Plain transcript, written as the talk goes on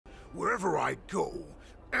Wherever I go,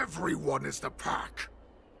 everyone is the pack.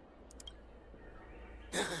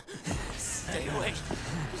 Stay away.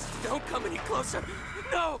 Just don't come any closer.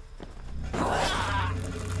 No!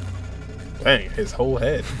 Dang, his whole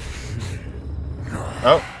head.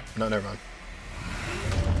 Oh, no, never mind.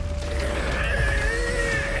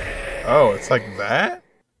 Oh, it's like that?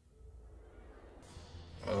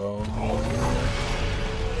 Oh.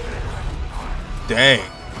 Dang.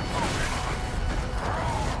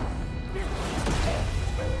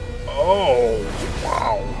 Oh,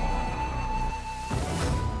 wow.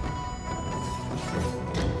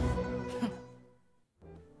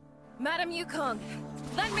 Madam Yukong,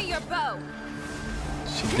 lend me your bow.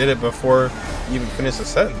 She did it before you even finished the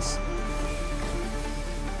sentence.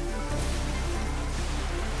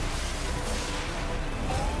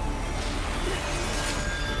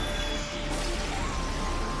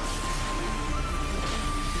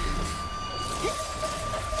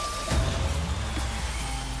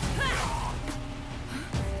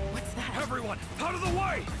 What's that? Everyone, out of the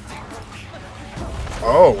way!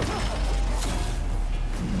 Oh.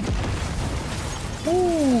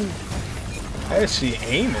 Ooh. How did she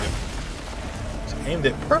aim it? She aimed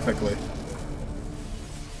it perfectly.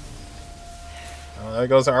 Oh, there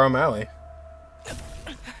goes our O'Malley.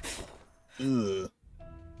 Ugh.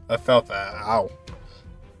 I felt that. Ow.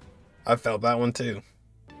 I felt that one too.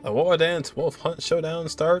 The Wardance Wolf Hunt Showdown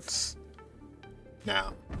starts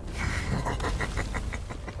now.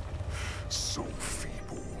 So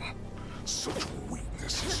feeble. Such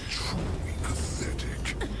weakness is truly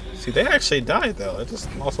pathetic. See, they actually died though. They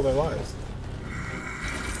just lost all their lives.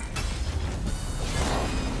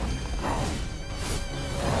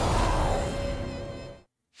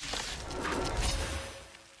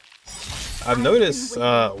 I've noticed,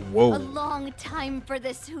 A whoa. long time for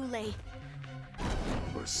this, Hoolay.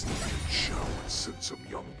 I see Feixiao and sent some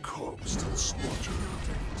young cubs to the slaughter.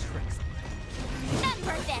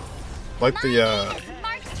 Remember this. Like the,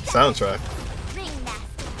 soundtrack.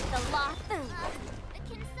 Ringmaster, the law food.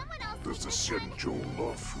 Can someone else Does the Shenzhou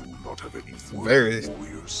Lafu not have any Very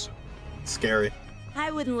warriors? scary.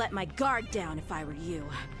 I wouldn't let my guard down if I were you.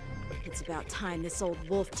 It's about time this old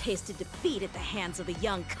wolf tasted defeat at the hands of a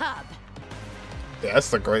young cub. Yeah,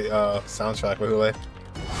 that's a great, soundtrack with Hoolay.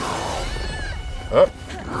 Oh.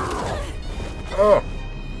 Oh.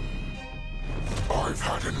 I've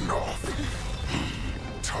had enough.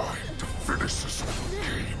 Time to finish this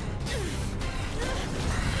game.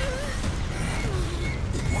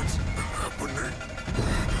 What's happening?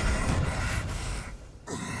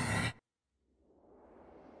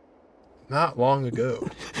 Not long ago.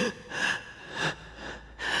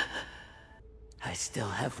 I still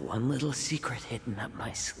have one little secret hidden up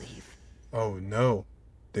my sleeve. Oh no.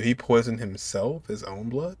 Did he poison himself? His own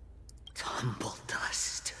blood?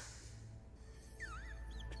 Tumbledust.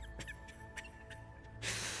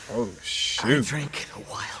 Oh I shoot. drank it a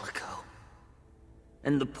while ago.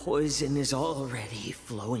 And the poison is already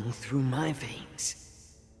flowing through my veins.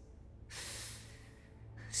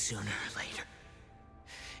 Sooner or later,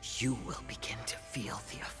 you will begin to feel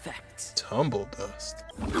the effects. Tumbledust.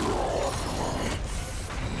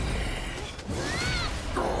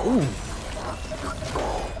 Ooh.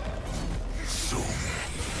 So,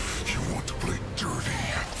 you want to play dirty?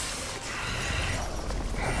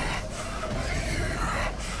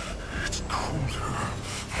 Yeah, it's colder.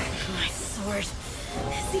 My sword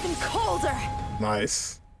is even colder.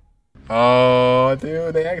 Nice. Oh,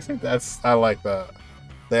 dude, they actually, I like that.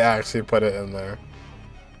 They actually put it in there.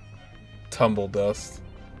 Tumbledust.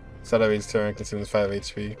 Set of each turn consumes 5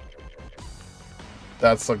 HP.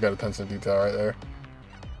 That's a good attention to detail right there.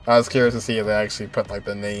 I was curious to see if they actually put like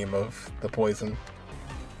the name of the poison.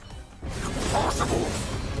 Impossible!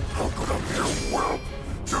 How could a mere whelp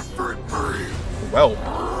defeat me? Whelp.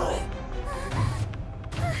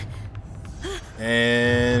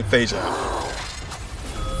 And Feixiao.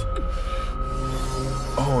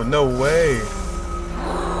 Oh, no way.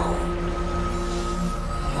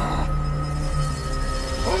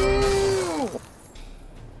 Oh.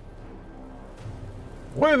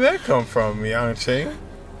 Where did that come from, Yanqing?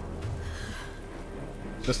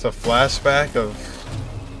 Just a flashback of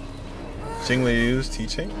Jingliu's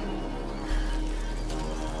teaching?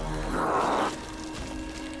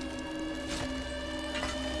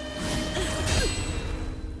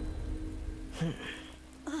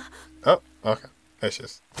 Oh, okay. It's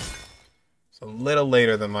just it's a little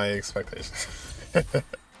later than my expectations.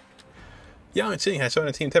 Yanqing has joined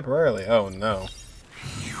the team temporarily. Oh no.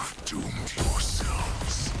 You've doomed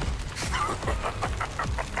yourselves.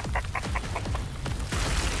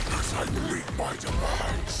 As I meet my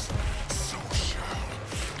demise, so shall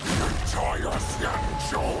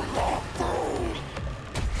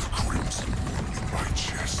Crimson moon in my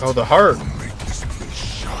chest. Oh, the heart. will make this place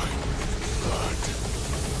shine with blood.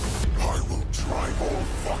 I will drive all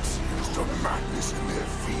Foxians to madness in their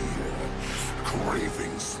fear,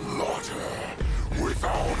 craving slaughter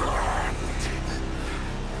without end.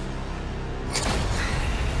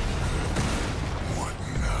 What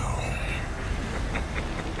now?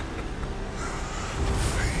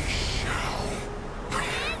 Feixiao.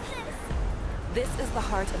 This is the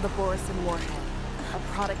heart of the Borisin warhead, a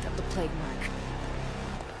product of the plague mark.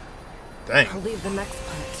 Dang. I'll leave the next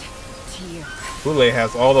part to you. Hoolay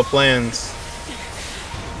has all the plans.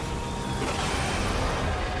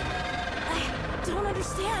 I don't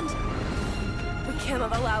understand. We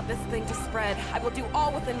cannot allow this thing to spread. I will do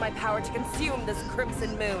all within my power to consume this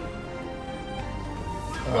crimson moon.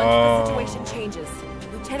 Once the situation changes,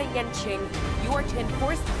 Lieutenant Yanqing, you are to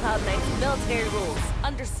enforce the Cloud9's military rules.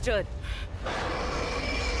 Understood.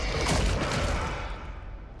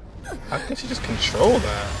 How can she just control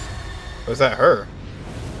that? Or is that her?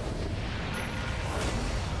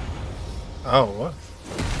 Oh, what?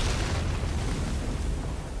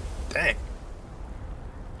 Dang.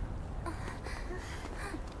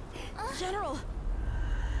 General.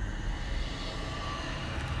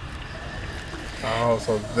 Oh,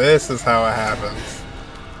 so this is how it happens.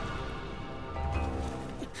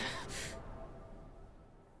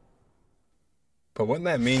 But wouldn't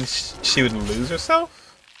that mean she would lose herself?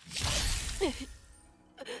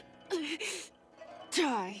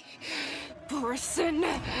 Die, Borisin.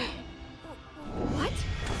 What?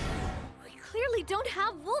 We clearly don't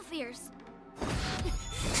have wolf ears.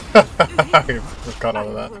 I forgot all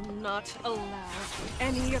of I that. will not allow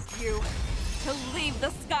any of you to leave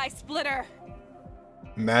the Sky Splitter.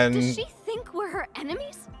 Does she think we're her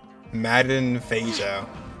enemies? Madden Feixiao.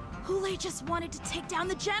 Hoolay just wanted to take down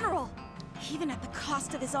the general, even at the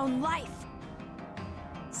cost of his own life.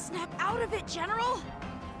 Snap out of it, General!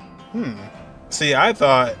 See, I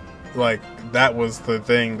thought, like, that was the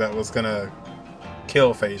thing that was gonna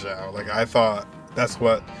kill Feixiao. Like, I thought that's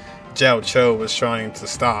what Jiaoqiu was trying to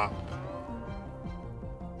stop.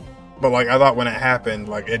 But, like, I thought when it happened,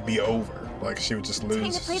 like, it'd be over. Like, she would just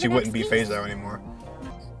lose. She wouldn't be Feixiao anymore.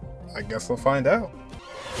 I guess we'll find out.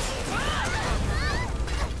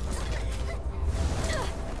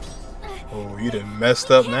 Oh, you done messed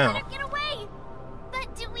up now. Get away!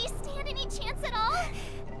 But do we stand any chance at all?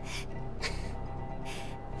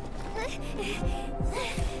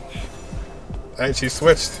 Alright, she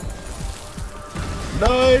switched.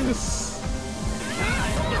 Nice!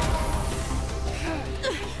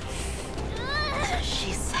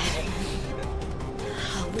 She said,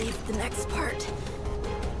 I'll leave the next part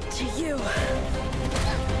to you.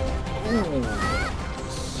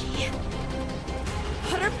 She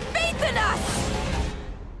put her faith in us!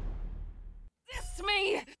 Miss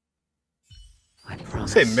me! I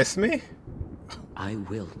promise. Say, miss me? I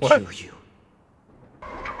will What? show you.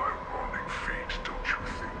 Ironic fate, don't you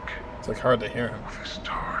think? It's like hard to hear him. This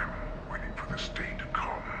time, waiting for this day to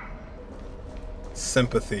come.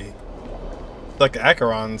 Sympathy. Like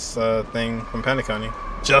Acheron's thing from Paniconi.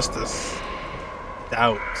 Justice.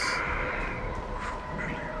 Doubt.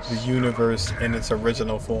 The universe in its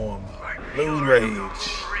original form. Moon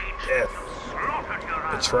rage. Death.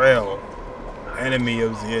 Betrayal. Enemy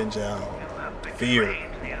of Jingliu. Fear.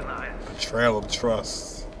 Betrayal of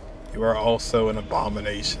trust. You are also an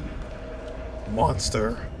abomination.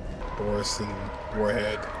 Monster. Borisin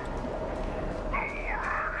Warhead.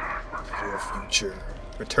 Your future.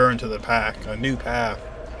 Return to the pack. A new path.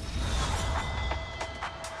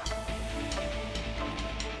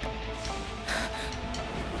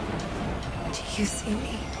 Do you see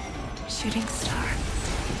me, shooting star?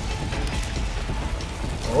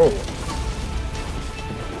 Oh.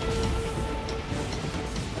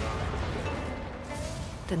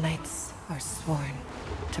 The knights are sworn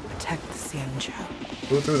to protect the Xianzhou.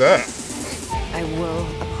 Who threw that? I will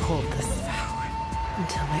uphold this vow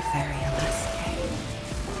until my very last day.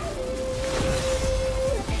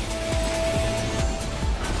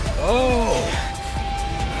 Oh.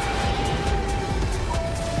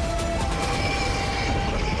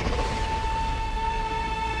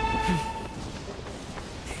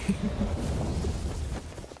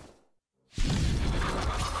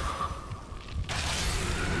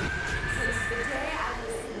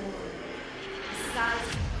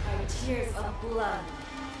 Tears of blood,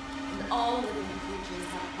 and all living creatures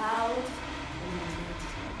have bowed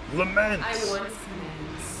and lamented. Lament. I once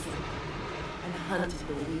man sleep and hunted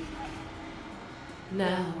the weak.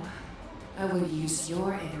 Now, I will use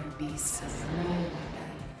your inner beast as my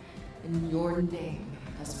weapon, and your name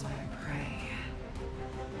as my prey.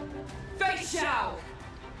 Feixiao!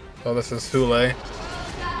 Oh, this is Hoolay.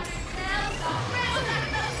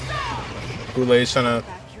 Hoolay's trying to...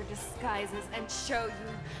 Back your disguises and show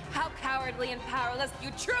you how cowardly and powerless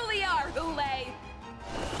you truly are, Hoolay!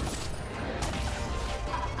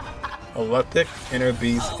 Elliptic, Inner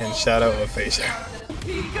Beast, and Shadow of Feixiao.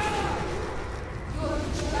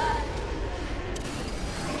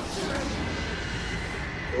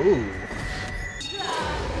 Ooh.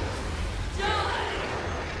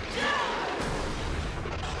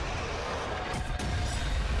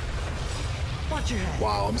 Watch your head.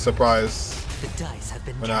 Wow, I'm surprised The dice have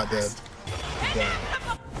been we're not dead. cast. Yeah.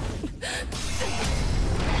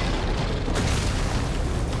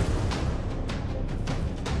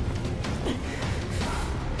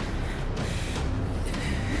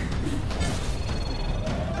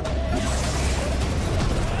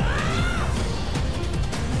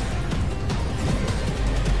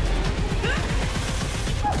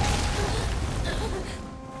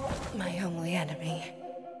 My only enemy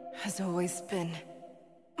has always been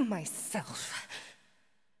myself.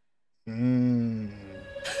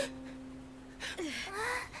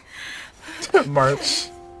 March.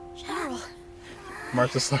 General,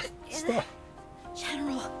 March is like, stop.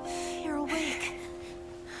 General, you're awake.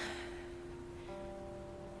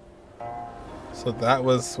 So that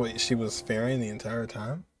was what she was fearing the entire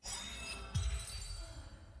time?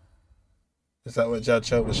 Is that what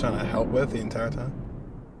Jiaoqiu was trying to help with the entire time?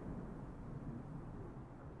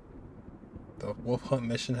 The wolf hunt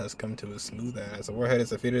mission has come to a smooth end. As the warhead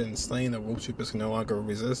is defeated and slain, the wolf troopers can no longer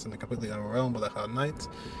resist and are completely overwhelmed by the Cloud Knights.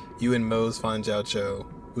 You and Mose find Jiaoqiu,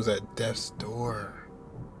 who's at death's door.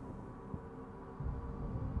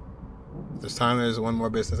 This time there's one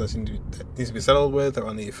more business that needs to be settled with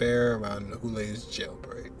around the affair around Hoolay's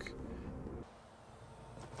jailbreak.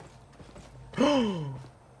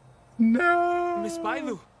 No! Miss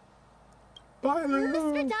Bailu! Bailu!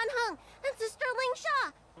 Mr. Danheng and Sister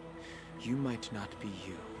Lingsha! You might not be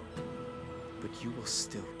you, but you will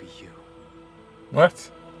still be you.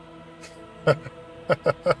 What?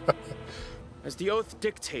 As the oath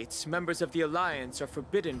dictates, members of the Alliance are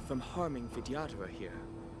forbidden from harming Vidyadhara here.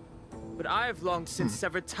 But I've long since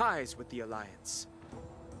severed ties with the Alliance.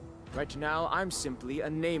 Right now, I'm simply a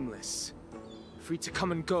nameless, free to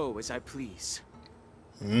come and go as I please.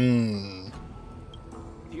 The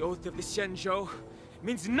oath of the Xianzhou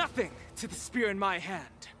means nothing to the spear in my hand.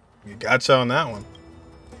 You gotcha on that one.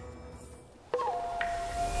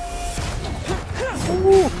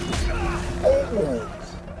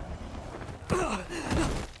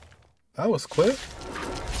 That was quick.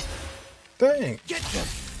 Dang. Get them.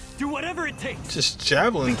 Do whatever it takes. Just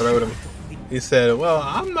javelin throwed him. He said, well,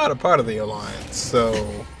 I'm not a part of the Alliance,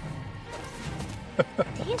 so...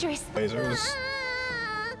 Dangerous. Lasers.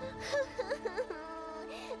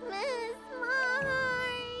 Miss March.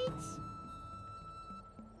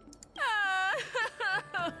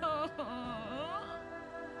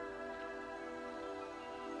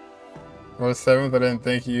 Rose 7th, I didn't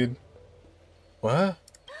think you'd... What?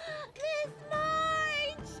 Miss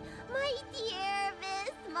March. My dear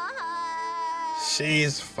Miss March.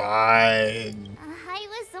 She's fine. I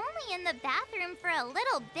was only in the bathroom for a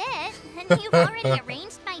little bit, and you've already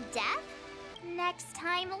arranged my death? Next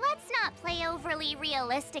time, let's not play overly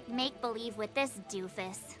realistic make-believe with this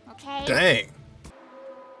doofus, okay? Dang.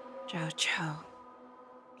 Jiaoqiu,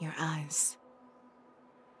 your eyes.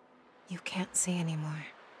 You can't see anymore,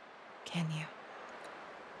 can you?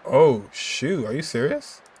 Oh, shoot. Are you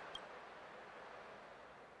serious?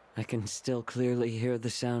 I can still clearly hear the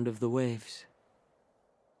sound of the waves.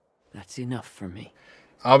 That's enough for me.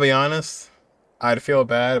 I'll be honest. I'd feel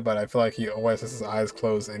bad, but I feel like he always has his eyes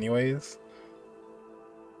closed anyways.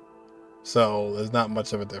 So, there's not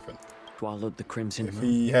much of a difference. Swallowed the crimson If moon.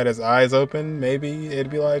 he had his eyes open, maybe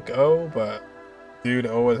it'd be like, oh, but dude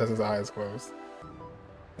always has his eyes closed.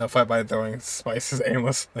 They'll fight by throwing spices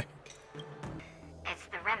aimlessly. It's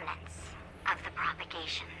the remnants of the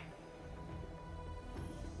propagation.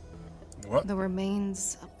 What? The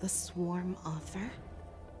remains of the swarm author?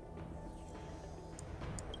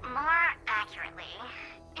 More accurately,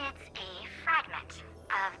 it's a fragment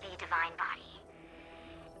of the divine body.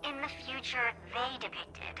 In the future they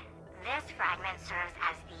depicted, this fragment serves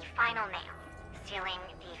as the final nail, sealing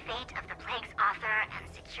the fate of the plague's author and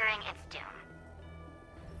securing its doom.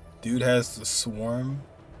 Dude has the swarm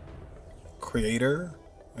creator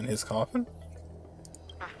in his coffin?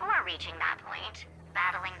 Before reaching that point,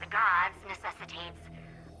 battling the gods necessitates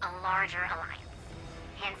a larger alliance.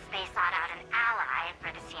 Hence, they sought out an ally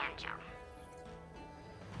for the Xianzhou.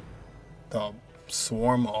 The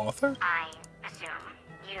swarm author? I assume.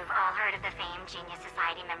 You've all heard of the famed Genius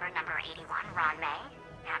Society member number 81, Ron May,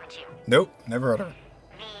 haven't you? Nope, never heard of her.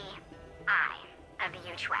 The Eye of the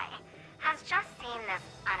Yue has just seen this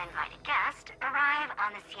uninvited guest arrive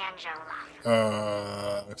on the Xianzhou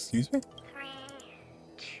loft. Excuse me? 3,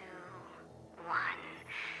 2, 1.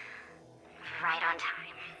 Right on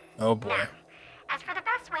time. Oh boy. Now, as for the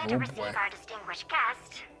best way to receive our distinguished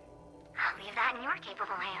guest, I'll leave that in your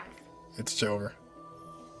capable hands. It's Jover.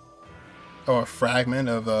 Oh, a fragment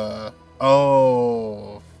of,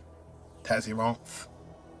 oh, Tazironth.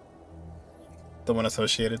 The one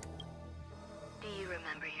associated. Do you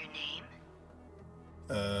remember your name?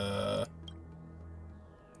 My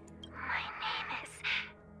name is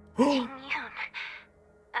Tingyun.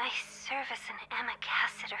 I serve as an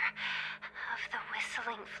ambassador of the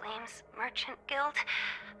Whistling Flames Merchant Guild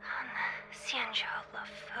on the Xianzhou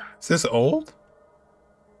Lufu. Is this old?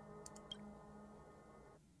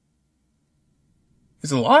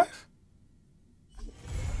 He's alive?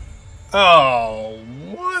 Oh,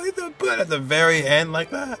 what? They put it at the very end like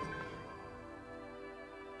that?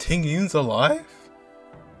 Tingyun's alive?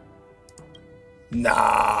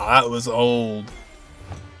 Nah, that was old.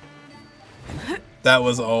 That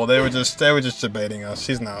was old. They were just debating us.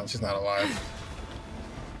 She's not alive.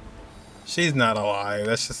 She's not alive.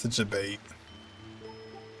 That's just a debate.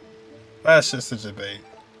 That's just a debate.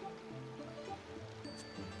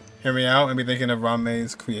 Hear me out. Maybe thinking of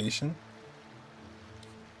Ranmei's creation.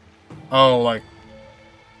 Oh, like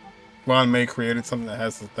Ranmei created something that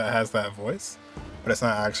has that voice, but it's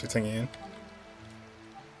not actually Tingyun.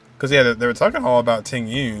 Because yeah, they were talking all about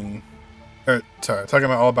Tingyun, or sorry, talking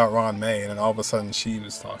about all about Ranmei, and then all of a sudden she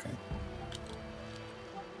was talking.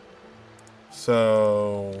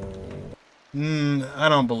 So, I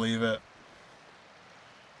don't believe it.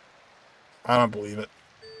 I don't believe it.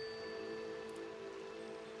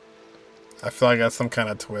 I feel like that's some kind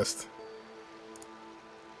of twist.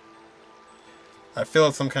 I feel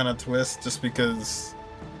it's some kind of twist just because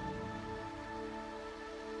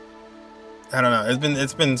I don't know.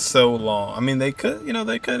 It's been so long. I mean, they could,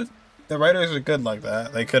 the writers are good like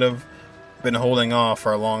that. They could have been holding off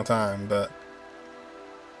for a long time, but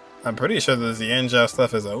I'm pretty sure the Xianzhou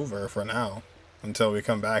stuff is over for now until we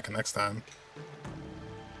come back next time.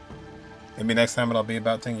 Maybe next time it'll be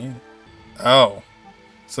about Tingyun. Oh.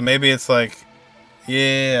 So maybe it's like,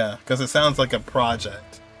 yeah, because it sounds like a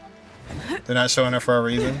project. They're not showing her for a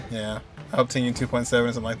reason. Yeah. I hope Tingyun 2.7 or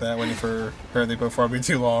something like that, waiting for her before it be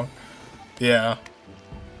too long. Yeah.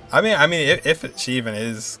 I mean, if she even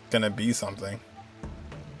is gonna be something.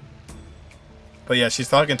 But yeah, she's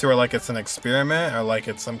talking to her like it's an experiment or like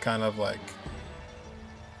it's some kind of like,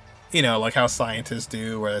 like how scientists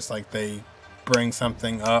do, where it's like they bring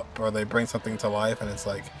something up or they bring something to life and it's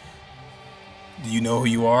like, do you know who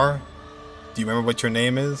you are? Do you remember what your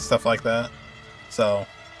name is? Stuff like that. So,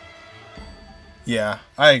 yeah,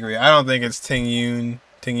 I agree. I don't think it's Tingyun.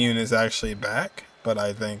 Tingyun is actually back, but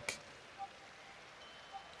I think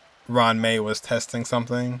Ranmei was testing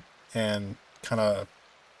something and kind of,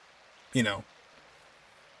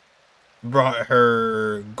 brought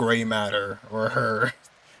her gray matter or her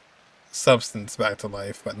substance back to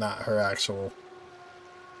life, but not her actual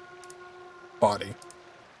body.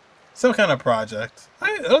 Some kind of project.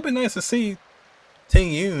 It'll be nice to see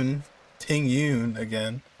Tingyun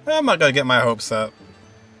again. I'm not gonna get my hopes up,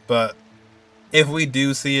 but if we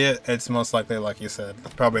do see it, it's most likely, like you said,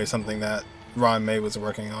 probably something that Ranmei was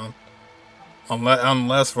working on.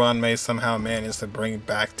 Unless Ranmei somehow managed to bring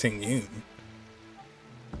back Tingyun,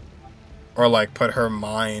 or like put her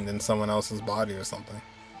mind in someone else's body or something.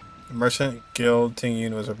 The merchant guild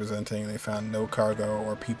Tingyun was representing, they found no cargo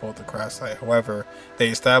or people at the crash site. However, they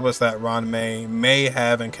established that Ranmei may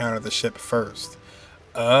have encountered the ship first.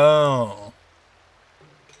 Oh.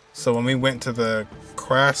 So when we went to the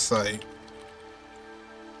crash site,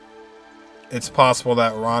 it's possible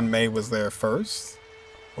that Ranmei was there first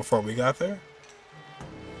before we got there?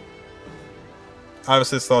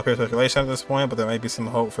 Obviously, it's still pure speculation at this point, but there may be some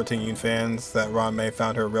hope for Tingyun fans that Ranmei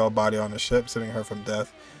found her real body on the ship, saving her from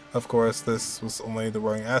death. Of course, this was only the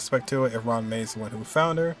worrying aspect to it. If Ranmei is the one who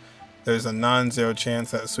found her, there's a non-zero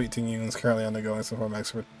chance that Sweet Tingyun is currently undergoing some form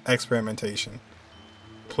of experimentation.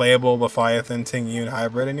 Playable Leviathan Tingyun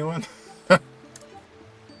hybrid, anyone?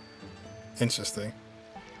 Interesting.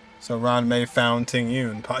 So Ranmei found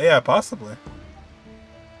Tingyun. Yeah, possibly.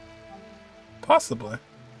 Possibly.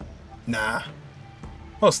 Nah.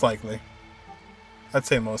 Most likely. I'd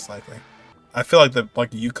say most likely. I feel like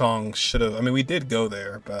Yukong should have. I mean, we did go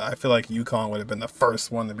there, but I feel like Yukong would have been the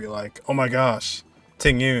first one to be like, "Oh my gosh,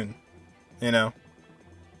 Tingyun,"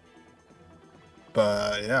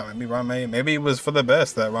 But yeah, maybe it was for the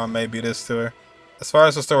best that Ranmei beat us to her. As far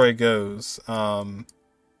as the story goes, I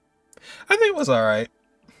think it was alright.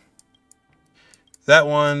 That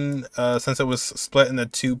one, since it was split into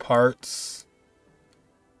 2 parts,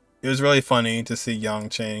 it was really funny to see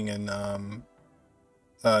Yanqing and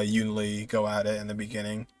Yunli go at it in the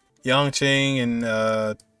beginning. Yanqing and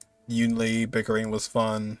Yunli bickering was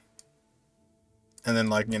fun. And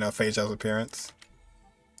then, like, you know, Feixiao's appearance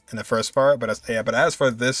in the first part. But as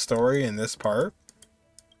for this story in this part,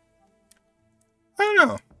 I don't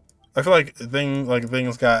know. I feel like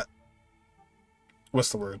things got,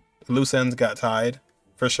 what's the word? Loose ends got tied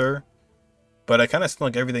for sure. But I kind of feel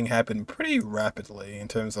like everything happened pretty rapidly in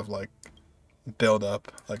terms of like build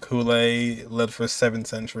up. Like Hoolay lived for 7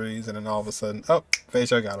 centuries, and then all of a sudden, oh,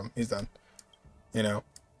 Feixiao got him. He's done. You know.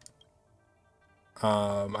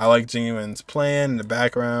 I like Jingliu's plan in the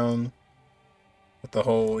background with the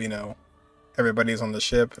whole, you know, everybody's on the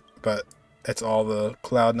ship, but it's all the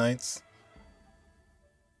Cloud Knights.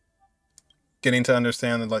 Getting to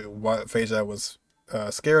understand like what Feixiao was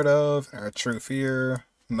scared of, her true fear,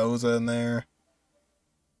 Moza in there.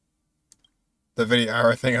 The video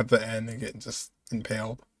hour thing at the end and getting just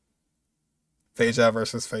impaled. Feixiao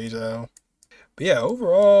versus Feixiao. But yeah,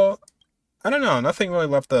 overall, I don't know. Nothing really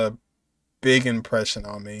left a big impression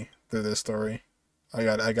on me through this story. I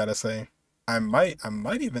gotta say, I might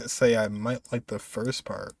even say I might like the first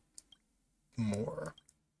part more.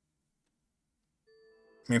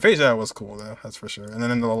 I mean, Feixiao was cool though, that's for sure. And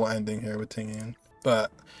then the little ending here with Tingyun.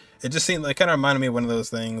 But it just seemed like, kind of reminded me of one of those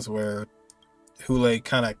things where Hoolay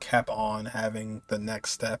kind of kept on having the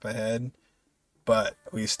next step ahead, but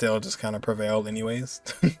we still just kind of prevailed anyways.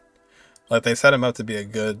 Like, they set him up to be a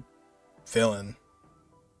good villain.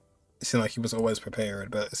 It seemed like he was always prepared,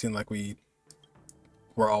 but it seemed like we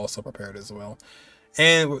were also prepared as well.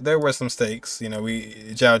 And there were some stakes. You know,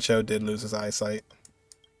 Jiaoqiu did lose his eyesight,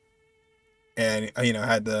 and you know,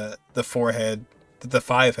 had the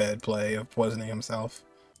 5-head play of poisoning himself.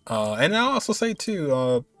 And I'll also say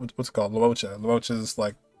too, what's it called, Loucha's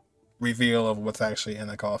like reveal of what's actually in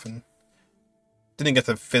the coffin. Didn't get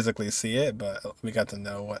to physically see it, but we got to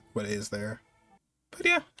know what is there. But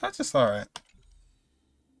yeah, that's just alright.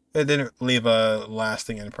 It didn't leave a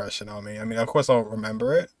lasting impression on me. I mean, of course I'll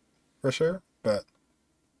remember it for sure, but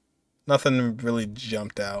nothing really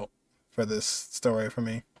jumped out for this story for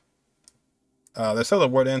me. There's still a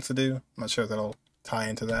Wardance to do. I'm not sure if that'll tie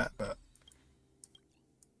into that, but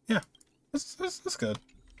yeah, it's good.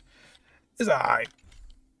 It's alright.